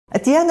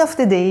At the end of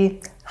the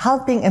day,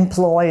 helping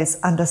employees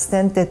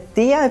understand that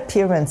their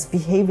appearance,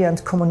 behavior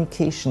and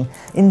communication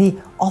in the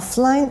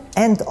offline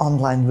and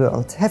online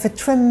world have a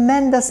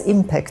tremendous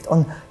impact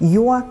on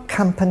your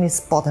company's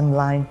bottom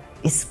line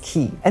is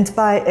key. And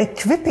by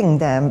equipping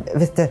them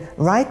with the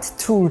right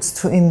tools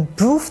to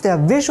improve their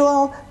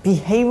visual,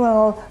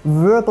 behavioral,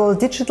 verbal,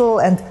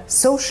 digital and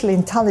social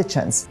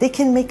intelligence, they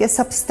can make a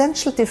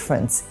substantial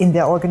difference in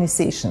their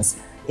organizations,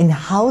 in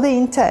how they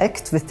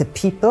interact with the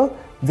people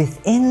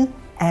within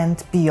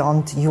and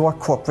beyond your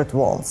corporate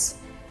walls.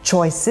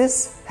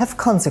 Choices have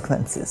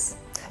consequences.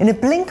 In a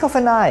blink of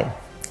an eye,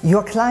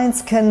 your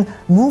clients can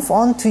move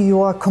on to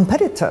your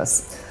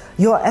competitors,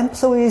 your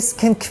employees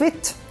can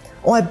quit,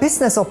 or a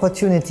business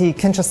opportunity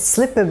can just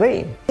slip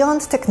away.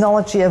 Beyond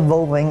technology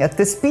evolving at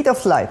the speed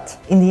of light,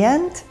 in the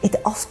end, it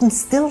often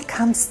still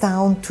comes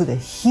down to the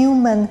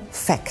human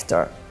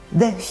factor.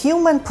 The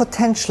human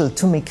potential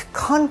to make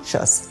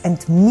conscious and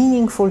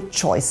meaningful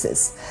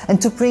choices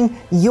and to bring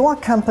your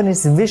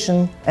company's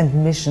vision and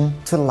mission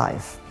to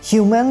life.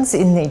 Humans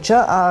in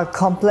nature are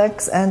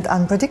complex and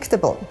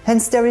unpredictable.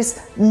 Hence, there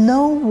is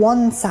no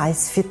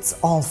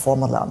one-size-fits-all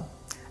formula.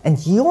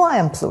 And your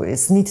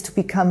employees need to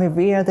become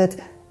aware that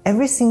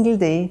every single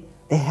day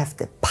they have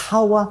the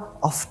power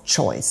of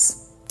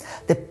choice.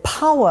 The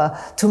power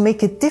to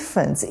make a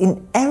difference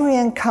in every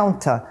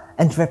encounter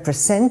and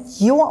represent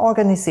your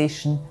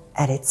organization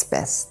at its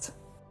best.